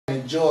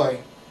joy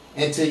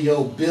into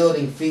your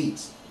building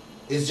feats.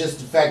 It's just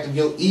the fact of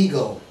your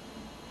ego.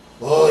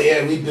 Oh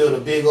yeah, we built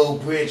a big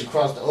old bridge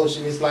across the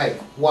ocean. It's like,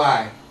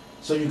 why?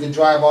 So you can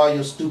drive all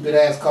your stupid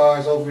ass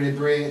cars over the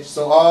bridge.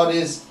 So all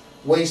this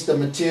waste of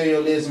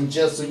materialism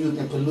just so you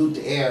can pollute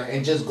the air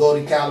and just go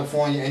to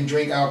California and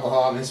drink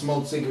alcohol and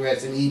smoke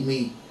cigarettes and eat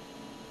meat.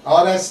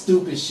 All that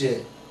stupid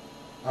shit.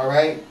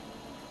 Alright?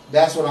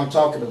 That's what I'm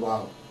talking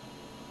about.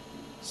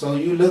 So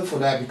you look for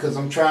that, because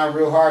I'm trying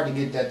real hard to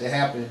get that to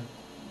happen.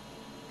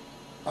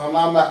 I'm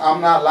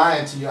not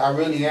lying to you. I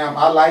really am.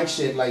 I like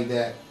shit like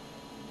that.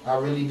 I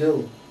really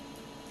do.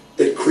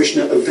 That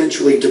Krishna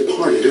eventually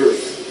departed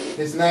Earth.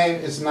 His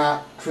name is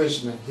not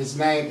Krishna. His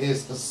name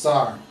is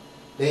Asara.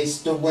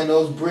 When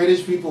those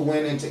British people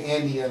went into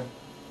India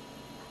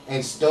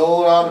and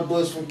stole all the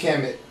books from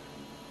Kemet,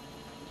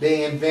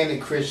 they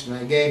invented Krishna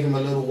and gave him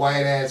a little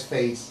white ass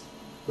face.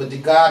 But the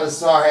god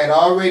Asara had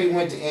already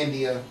went to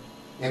India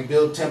and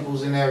built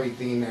temples and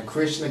everything. And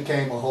Krishna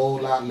came a whole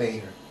lot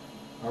later.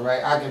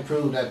 Alright, I can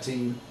prove that to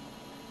you.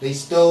 They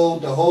stole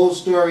the whole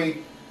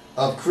story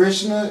of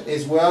Krishna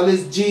as well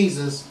as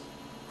Jesus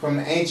from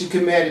the ancient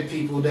Kemetic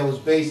people that was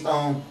based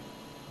on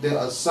the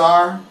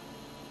Asar,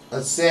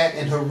 Aset,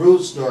 and Haru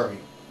story.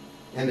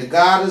 And the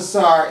god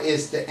Asar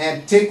is the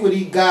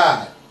antiquity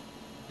god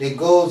that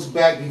goes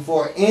back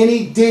before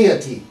any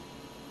deity.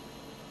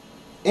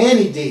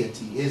 Any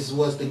deity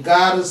was the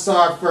god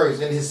Asar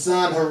first, and his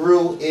son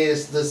Haru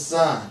is the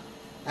son.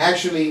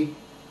 Actually,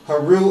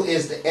 Haru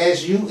is the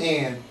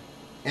S-U-N,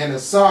 and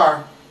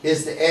Asar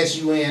is the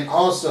S-U-N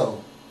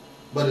also.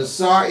 But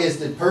Asar is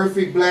the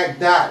perfect black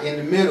dot in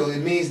the middle. It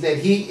means that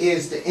he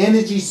is the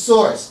energy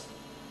source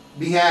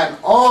behind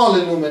all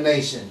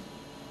illumination.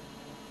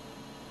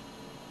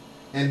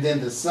 And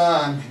then the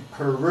sun,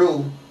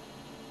 Haru,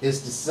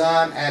 is the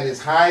sun at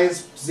its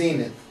highest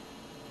zenith,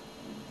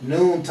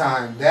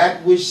 noontime,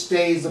 that which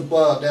stays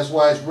above. That's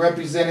why it's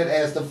represented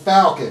as the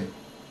falcon.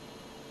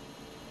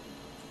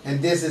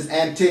 And this is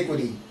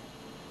antiquity.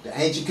 The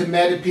ancient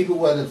Kemetic people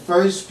were the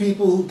first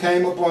people who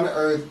came up on the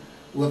earth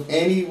with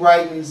any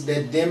writings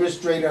that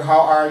demonstrated how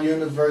our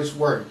universe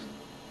worked.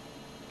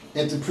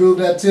 And to prove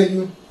that to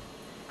you,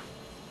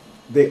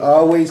 they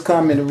always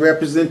come in a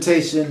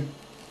representation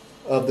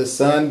of the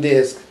sun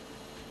disk.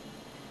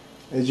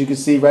 As you can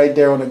see right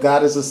there on the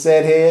goddess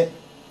Aset head.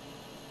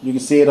 You can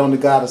see it on the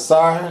god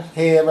Asara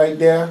head right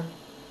there,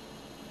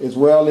 as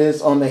well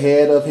as on the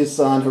head of his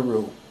son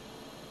Haru.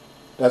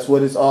 That's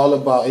what it's all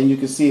about. And you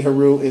can see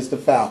Haru is the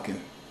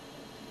falcon.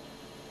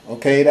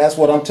 Okay, that's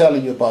what I'm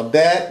telling you about.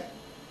 That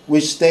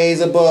which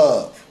stays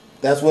above.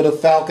 That's what a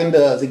falcon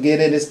does. It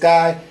get in the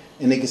sky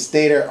and it can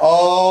stay there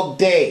all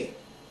day,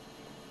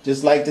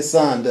 just like the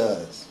sun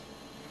does.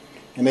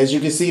 And as you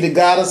can see, the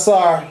god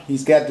Asar,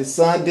 he's got the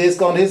sun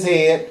disk on his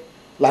head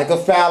like a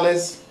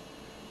phallus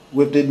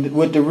with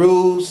the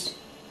ruse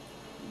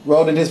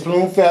rolling his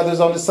plume feathers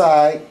on the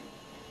side.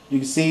 You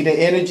can see the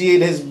energy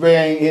in his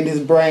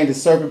brain, the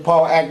serpent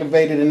paw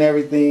activated and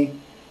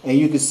everything. And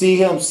you can see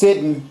him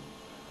sitting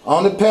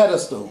on the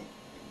pedestal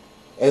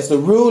as the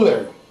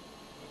ruler.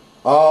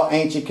 All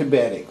ancient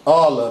Kemetic,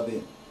 all of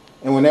it.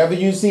 And whenever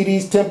you see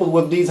these temples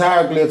with these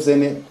hieroglyphs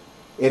in it,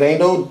 it ain't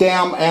no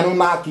damn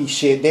Anunnaki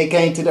shit. They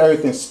came to the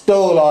earth and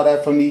stole all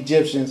that from the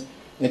Egyptians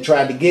and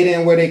tried to get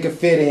in where they could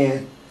fit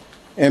in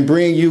and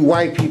bring you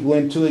white people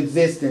into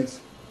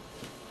existence.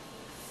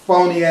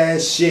 Phony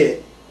ass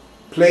shit.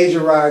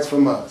 Plagiarized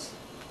from us.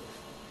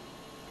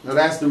 Now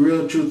that's the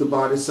real truth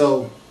about it.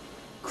 So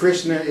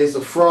Krishna is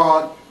a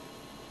fraud,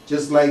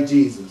 just like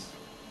Jesus.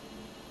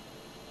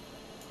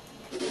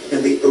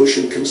 And the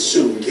ocean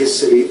consumed his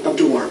city of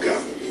Dwarka.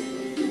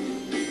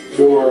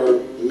 For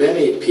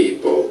many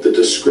people, the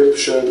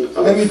description of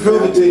let me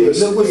prove it to you.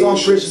 Look what's on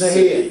Krishna's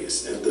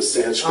head. And the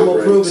Sanskrit I'm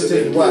gonna prove it to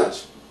you. India.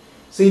 Watch.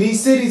 See,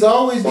 these cities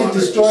always get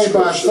destroyed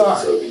by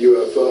Asara. Of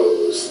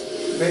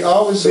UFOs. They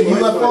always, the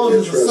UFOs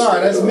is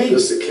Asara. That's me.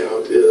 This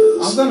account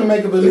is I'm gonna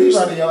make a believer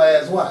out of your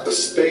ass. Watch. A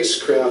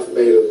spacecraft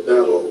made of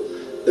metal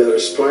that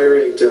is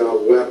firing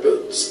down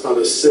weapons on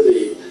a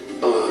city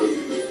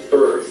on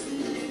Earth.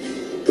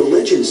 The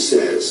legend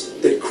says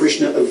that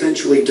Krishna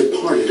eventually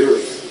departed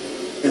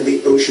Earth, and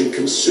the ocean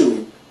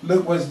consumed.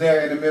 Look what's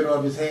there in the middle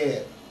of his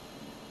head.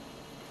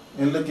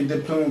 And look at the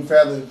plume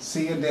feather.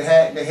 See the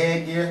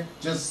headgear?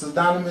 Just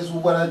synonymous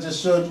with what I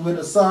just showed you with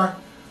Asar.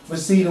 But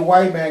see, the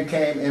white man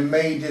came and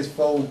made this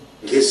for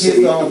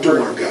his own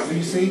purpose. Do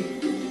you see?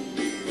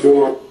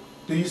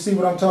 Do you see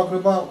what I'm talking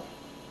about?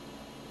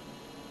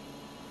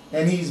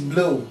 And he's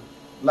blue,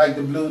 like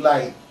the blue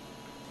light.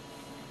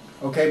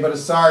 Okay, but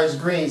Asar is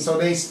green. So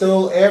they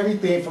stole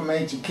everything from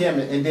ancient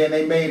Kemet, and then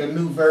they made a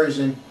new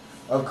version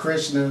of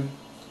Krishna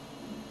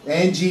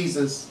and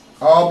Jesus,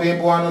 all being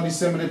born on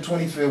December the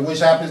 25th, which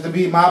happens to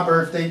be my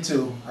birthday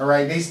too. All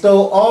right, they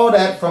stole all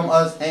that from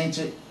us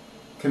ancient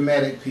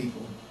Kemetic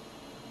people.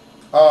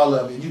 All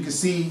of it. You can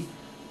see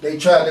they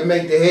tried to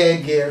make the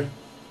headgear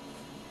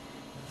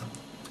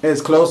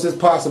as close as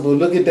possible.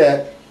 Look at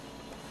that.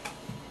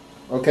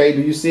 Okay,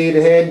 do you see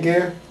the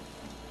headgear?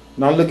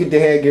 Now look at the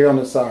headgear on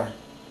the Asar.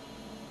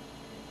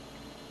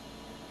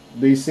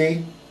 Do you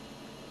see?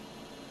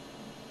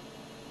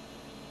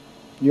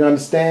 You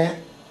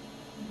understand?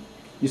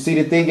 You see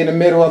the thing in the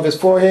middle of his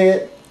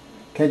forehead?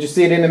 Can't you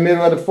see it in the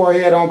middle of the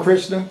forehead on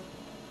Krishna?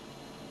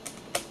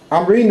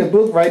 I'm reading the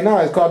book right now.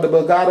 It's called the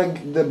Bhagavad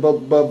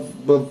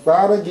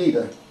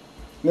Gita.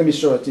 Let me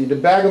show it to you. The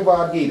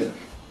Bhagavad Gita.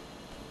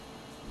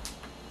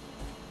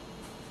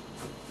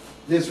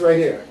 This right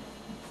here.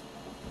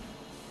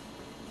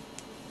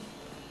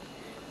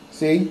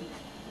 See?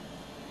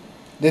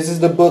 This is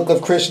the book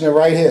of Krishna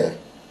right here.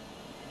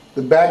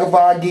 The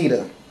Bhagavad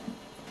Gita.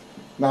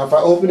 Now if I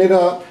open it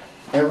up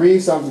and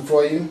read something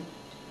for you,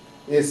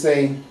 it's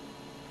a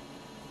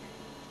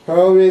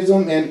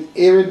heroism and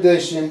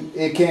erudition.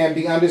 It can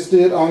be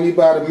understood only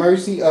by the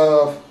mercy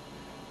of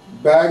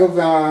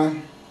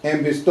Bhagavan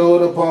and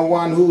bestowed upon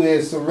one who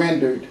is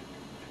surrendered.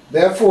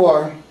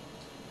 Therefore,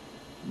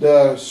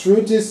 the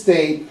Shruti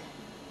state,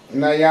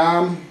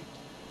 Nayam,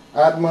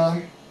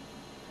 Atma,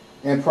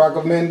 and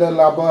Prakamenda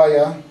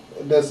Labhaya,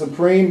 the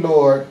Supreme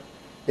Lord,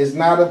 is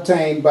not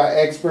obtained by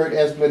expert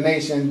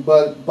explanation,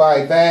 but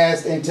by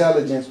vast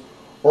intelligence,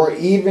 or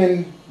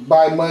even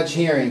by much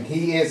hearing.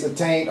 He is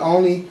attained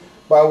only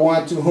by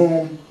one to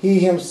whom he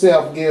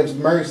himself gives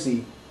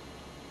mercy.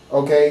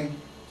 Okay?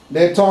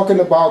 They're talking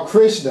about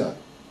Krishna,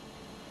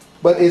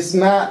 but it's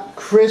not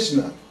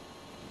Krishna.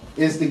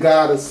 It's the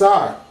god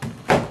Asara.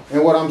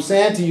 And what I'm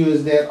saying to you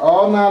is that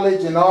all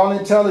knowledge and all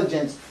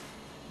intelligence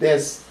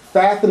that's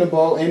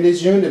fathomable in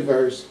this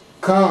universe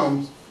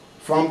comes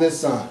from the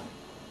sun.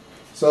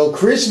 So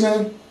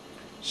Krishna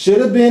should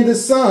have been the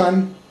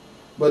sun,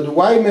 but the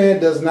white man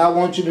does not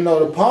want you to know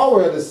the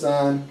power of the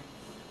sun,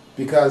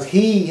 because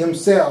he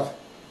himself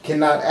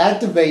cannot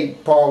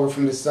activate power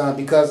from the sun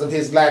because of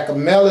his lack of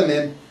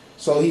melanin.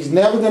 So he's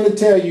never going to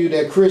tell you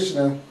that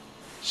Krishna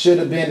should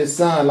have been the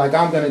sun, like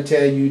I'm going to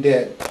tell you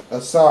that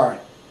Asara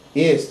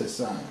is the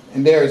sun.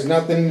 And there is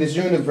nothing in this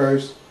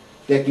universe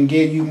that can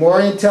give you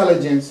more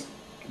intelligence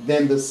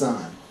than the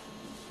sun.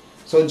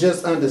 So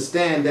just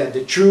understand that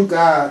the true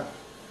God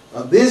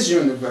of this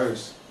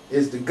universe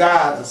is the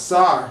God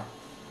Asara,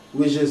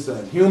 which is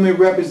a human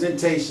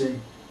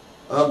representation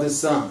of the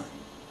sun,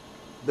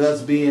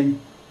 thus being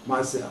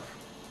myself.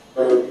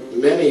 For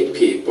many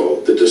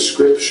people, the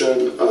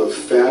description of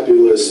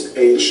fabulous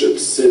ancient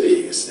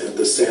cities and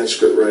the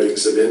Sanskrit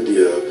writings of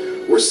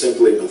India were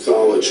simply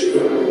mythology.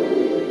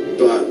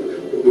 But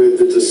with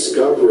the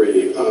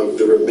discovery of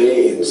the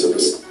remains of the...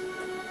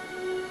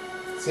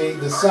 See,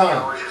 the sun.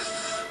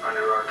 Archaeologists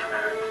under our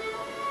command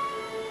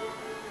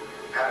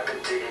have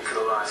been digging for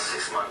the last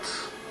 6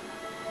 months.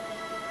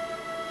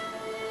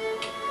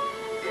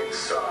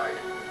 Inside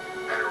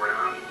and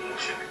around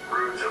ancient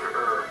ruins of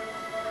Ur,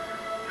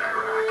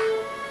 Iraq.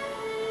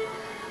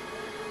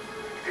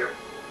 Yep.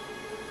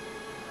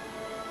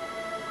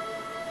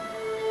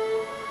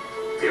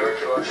 The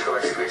archaeological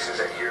excavations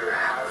that year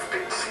have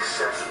been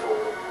successful.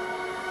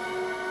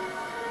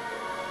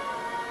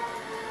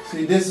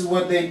 See, this is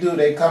what they do.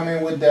 They come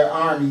in with their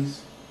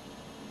armies,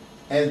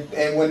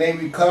 and when they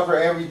recover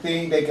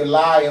everything, they can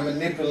lie and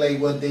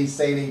manipulate what they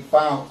say they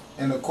found.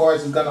 And of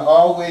course, it's going to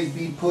always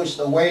be pushed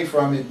away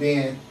from it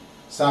being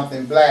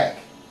something black.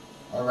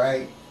 All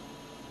right?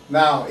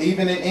 Now,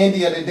 even in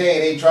India today,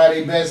 they try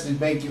their best to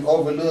make you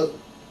overlook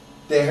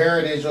the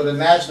heritage or the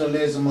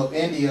nationalism of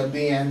India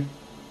being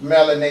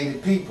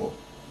melanated people.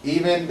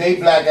 Even they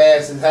black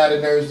asses had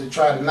the nerves to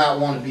try to not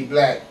want to be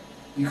black,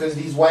 because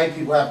these white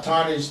people have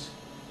tarnished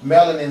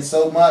melanin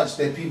so much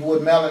that people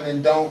with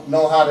melanin don't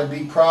know how to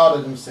be proud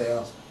of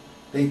themselves.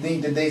 They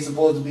think that they're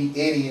supposed to be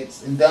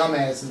idiots and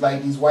dumbasses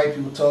like these white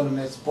people told them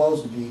they're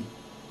supposed to be.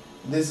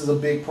 This is a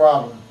big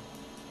problem.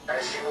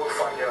 As you will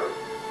find out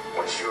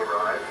once you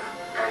arrive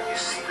and you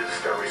see the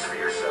discoveries for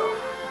yourself.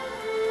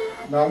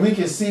 Now we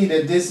can see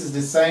that this is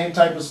the same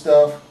type of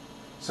stuff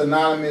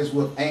synonymous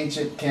with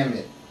ancient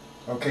Kemet.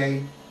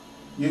 Okay?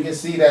 You can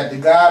see that the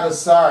god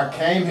Asara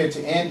came here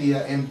to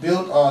India and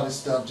built all this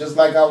stuff, just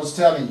like I was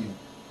telling you.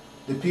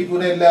 The people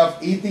that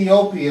left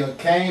Ethiopia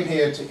came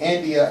here to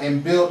India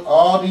and built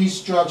all these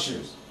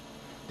structures.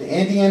 The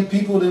Indian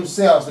people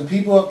themselves, the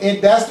people of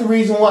it, that's the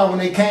reason why when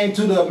they came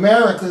to the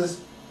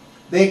Americas,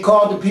 they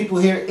called the people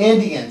here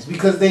Indians,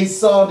 because they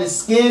saw the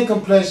skin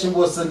complexion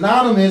was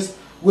synonymous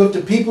with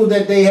the people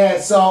that they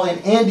had saw in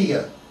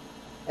India.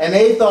 And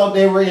they thought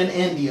they were in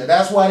India.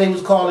 That's why they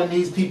was calling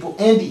these people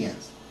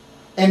Indians.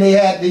 And they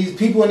had these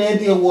people in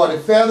India wore the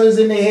feathers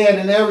in their head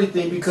and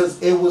everything,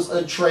 because it was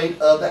a trait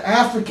of the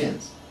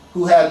Africans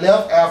who had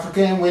left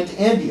Africa and went to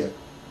India.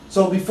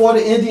 So before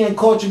the Indian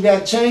culture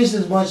got changed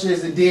as much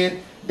as it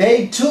did,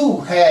 they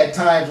too had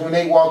times when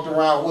they walked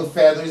around with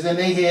feathers in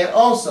their head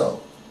also.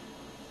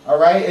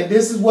 Alright, and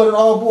this is what it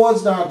all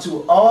boils down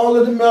to. All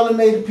of the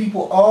melanated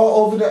people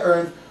all over the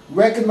earth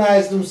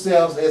recognize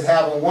themselves as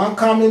having one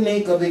common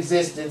link of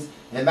existence,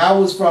 and that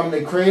was from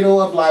the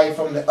cradle of life,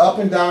 from the up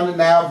and down the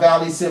Nile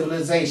Valley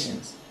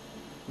civilizations.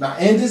 Now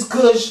Indus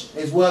Kush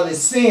as well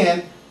as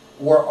Sin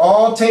were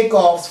all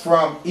takeoffs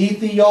from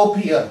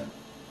Ethiopia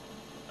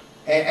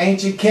and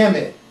ancient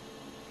Kemet.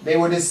 They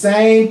were the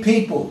same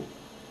people.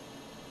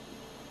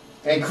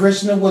 And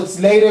Krishna was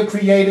later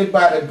created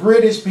by the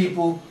British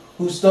people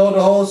who stole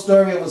the whole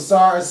story of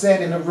Asara,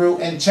 Set, and Haru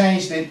and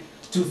changed it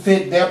to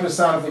fit their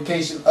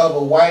personification of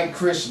a white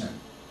Krishna.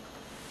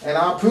 And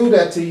I'll prove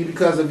that to you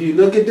because if you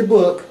look at the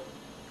book,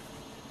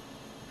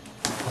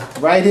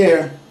 right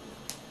here,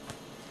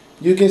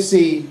 you can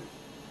see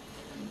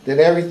that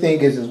everything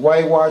is as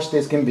whitewashed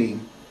as can be.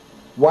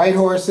 White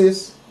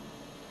horses,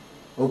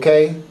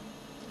 okay,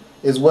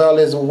 as well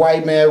as a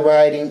white man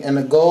riding, and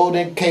a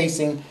golden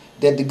casing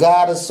that the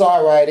god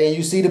Asara ride in.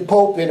 You see the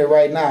Pope in it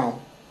right now.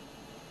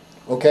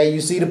 Okay,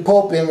 you see the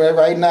Pope in it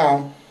right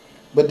now.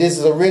 But this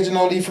is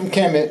originally from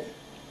Kemet,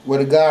 where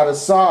the god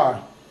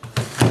Asara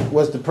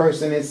was the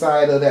person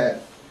inside of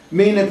that.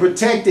 Meaning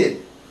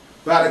protected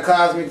by the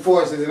cosmic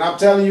forces. And I'm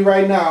telling you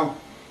right now,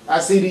 I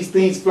see these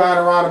things flying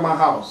around in my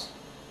house.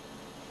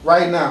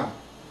 Right now.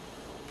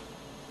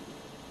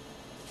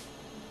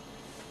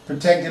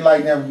 Protected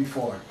like never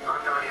before.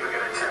 I'm not even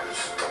going to attempt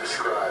to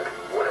describe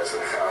what has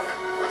been found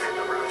within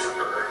the ruins of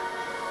Ur.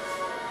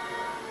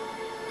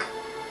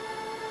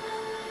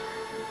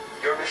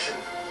 Your mission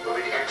will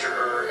be to enter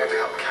Ur and to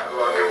help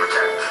catalog and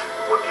protect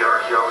what the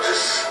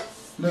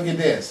archaeologists... Look at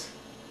this.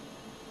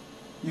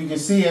 You can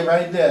see it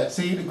right there.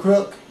 See the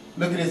crook?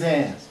 Look at his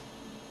hands.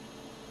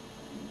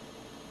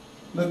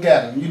 Look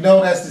at him. You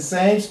know that's the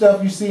same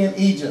stuff you see in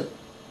Egypt.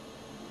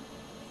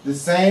 The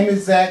same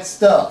exact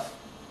stuff.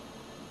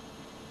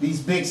 These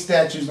big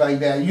statues like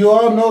that. You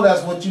all know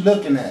that's what you're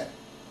looking at.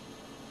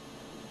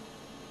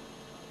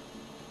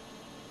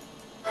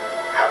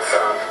 have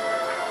found.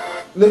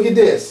 Look at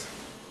this.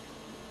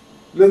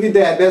 Look at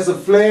that. There's a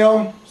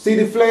flail. See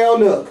the flail?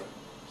 Look.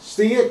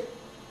 See it?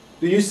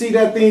 Do you see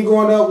that thing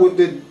going up with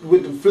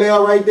the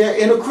flail right there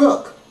in a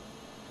crook?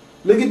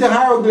 Look at the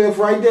hieroglyph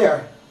right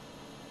there.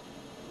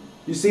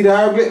 You see the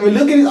hieroglyph? I mean,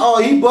 look at it. Oh,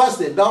 he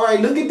busted. All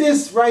right, look at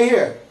this right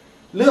here.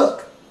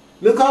 Look.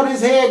 Look how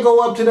his head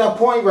go up to that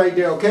point right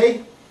there,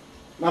 okay?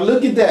 Now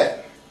look at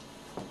that.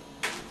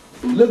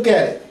 Look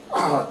at it.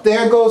 Oh,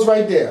 there it goes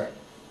right there.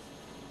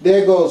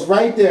 There it goes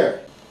right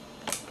there.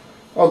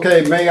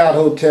 Okay, Mayot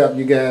Hotel,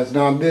 you guys.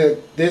 Now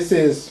this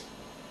is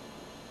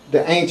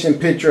the ancient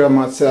picture of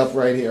myself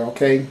right here,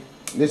 okay?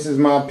 This is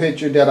my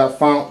picture that I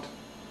found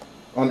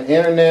on the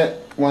internet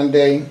one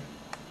day.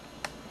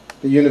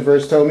 The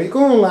universe told me, go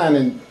online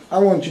and I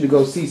want you to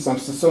go see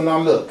something. So now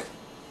look.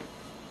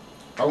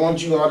 I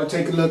want you all to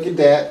take a look at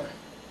that.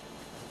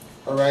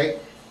 Alright?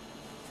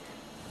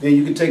 Then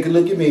you can take a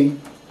look at me.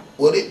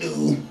 What it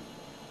do?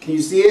 Can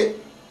you see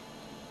it?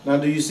 Now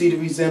do you see the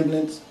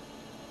resemblance?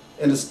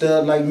 And a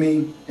stud like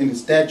me and a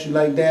statue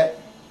like that?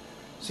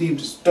 See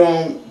the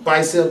stone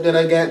bicep that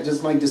I got,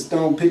 just like the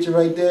stone picture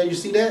right there? You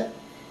see that?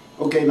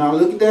 Okay, now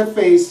look at that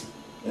face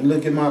and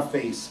look at my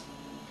face.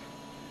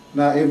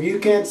 Now if you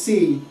can't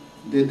see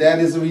that that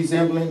is a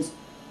resemblance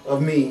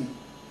of me,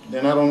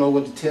 then I don't know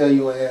what to tell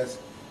your ass.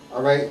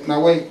 Alright,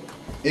 now wait,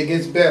 it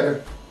gets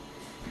better.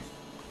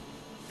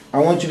 I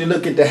want you to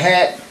look at the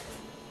hat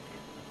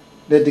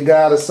that the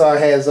god Asara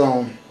has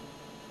on.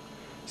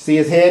 See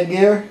his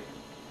headgear?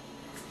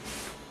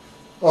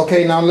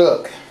 Okay, now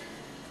look.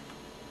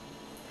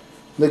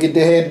 Look at the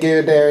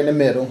headgear there in the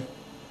middle.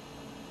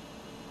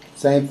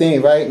 Same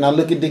thing, right? Now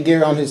look at the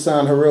gear on his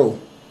son Haru.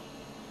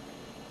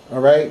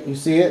 Alright, you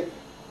see it?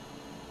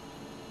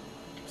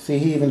 See,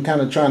 he even kind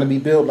of trying to be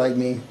built like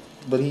me,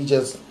 but he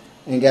just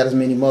ain't got as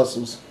many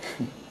muscles.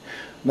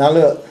 Now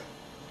look.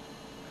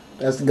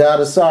 That's the god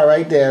Asara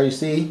right there, you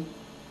see?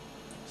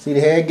 See the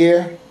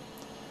headgear?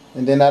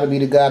 And then that'll be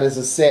the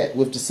goddess Set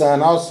with the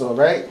sun also,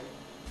 right?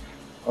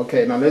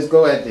 Okay, now let's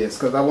go at this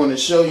because I want to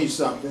show you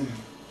something.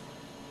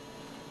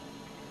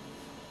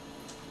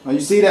 Now you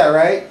see that,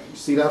 right? You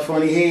see that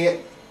funny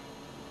head?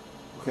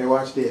 Okay,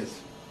 watch this.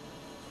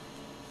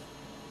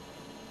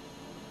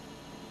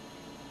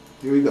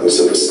 Here we go.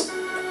 There's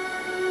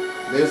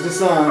the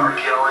sun.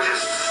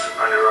 Archaeologists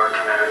under our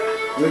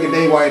command. Look at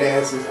they white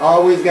asses.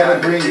 Always gotta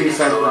bring you For the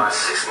something. last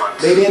 6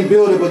 months. They didn't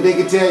build it, but they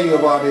can tell you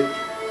about it.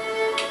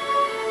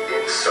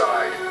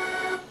 Inside.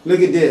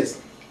 Look at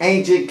this.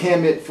 Ancient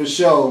Kemet for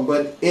sure,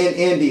 but in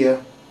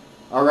India.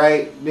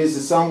 Alright, this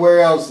is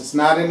somewhere else. It's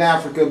not in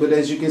Africa, but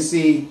as you can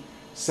see,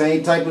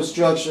 same type of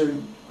structure.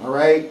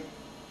 Alright?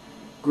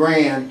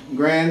 Grand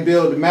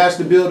builder,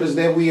 master builders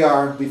that we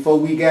are before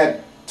we got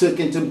took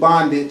into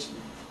bondage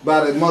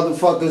by the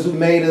motherfuckers who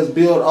made us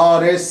build all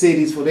their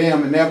cities for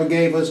them and never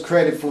gave us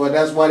credit for it.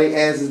 That's why they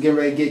asses getting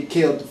ready to get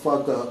killed the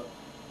fuck up.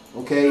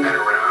 Okay? And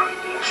around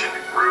ancient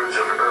ruins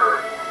of Ur,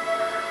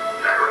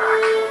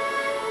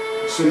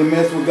 Iraq. Shouldn't have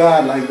messed with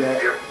God like that.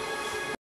 Their